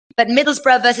But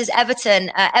Middlesbrough versus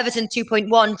Everton, Everton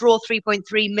 2.1, draw 3.3,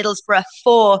 Middlesbrough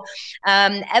 4.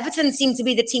 Everton seem to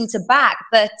be the team to back,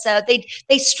 but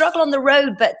they struggle on the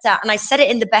road. But and I said it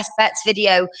in the best bets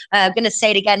video. I'm going to say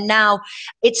it again now.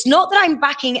 It's not that I'm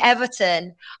backing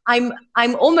Everton. I'm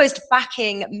almost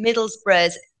backing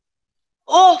Middlesbrough's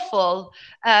awful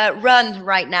run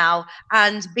right now,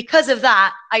 and because of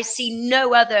that I see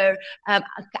no other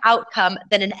outcome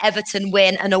than an Everton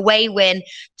win, an away win,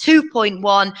 2.1,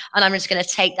 and I'm just going to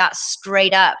take that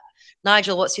straight up.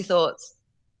 Nigel, what's your thoughts?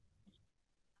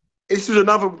 This was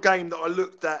another game that I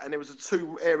looked at, and there was the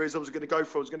two areas I was going to go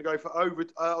for. I was going to go for I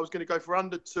was going to go for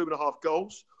under 2.5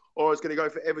 goals, or I was going to go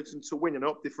for Everton to win, and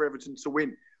opted for Everton to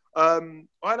win.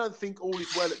 I don't think all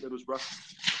is well at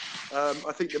Middlesbrough.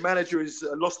 I think the manager has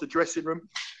lost the dressing room.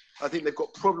 I think they've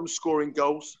got problems scoring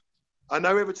goals. I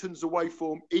know Everton's away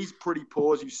form is pretty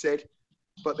poor, as you said,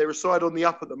 but they're a side on the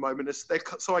up at the moment. Their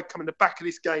side coming the back of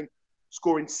this game,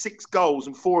 scoring 6 goals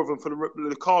and 4 of them for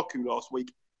Lukaku last week.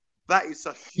 That is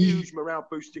a huge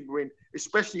morale-boosting win,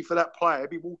 especially for that player. He'll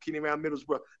be walking around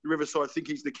Middlesbrough, the Riverside,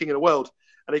 thinking he's the king of the world.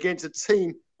 And against a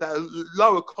team that are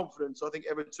lower confidence, I think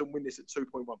Everton win this at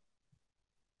 2.1.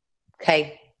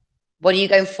 Okay. What are you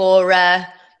going for,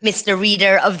 Mr.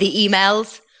 Reader of the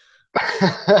emails?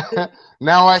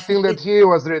 Now I think that he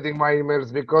was reading my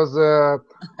emails, because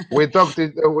we talked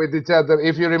with each other.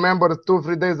 If you remember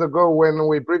 2-3 days ago when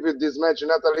we previewed this match in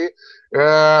Italy,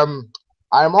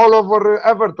 I'm all over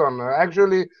Everton.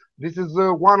 Actually, this is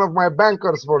one of my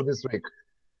bankers for this week.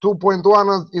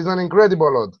 2.1 is an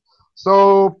incredible odd.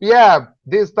 So yeah,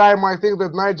 this time I think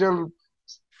that Nigel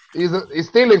is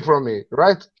stealing from me,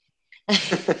 right?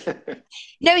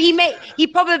 No, he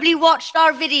probably watched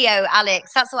our video,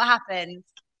 Alex. That's what happened.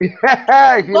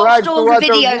 Yeah, he watched all the watch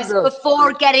videos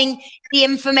before getting the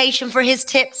information for his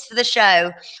tips for the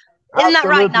show. Isn't that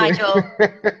right, Nigel?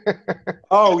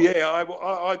 Oh yeah,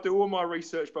 I do all my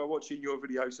research by watching your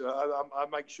videos. I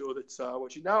make sure that I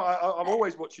watch it. Now I'm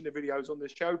always watching the videos on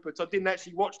this show, but I didn't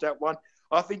actually watch that one.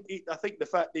 I think the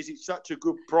fact is it's such a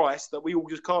good price that we all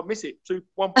just can't miss it.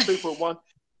 2.1.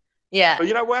 Yeah. But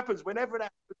you know what happens? Whenever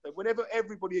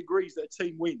everybody agrees that a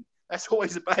team wins, that's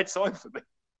always a bad sign for me.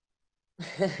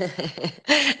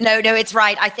 No, it's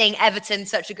right. I think Everton's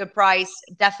such a good price.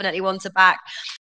 Definitely one to back.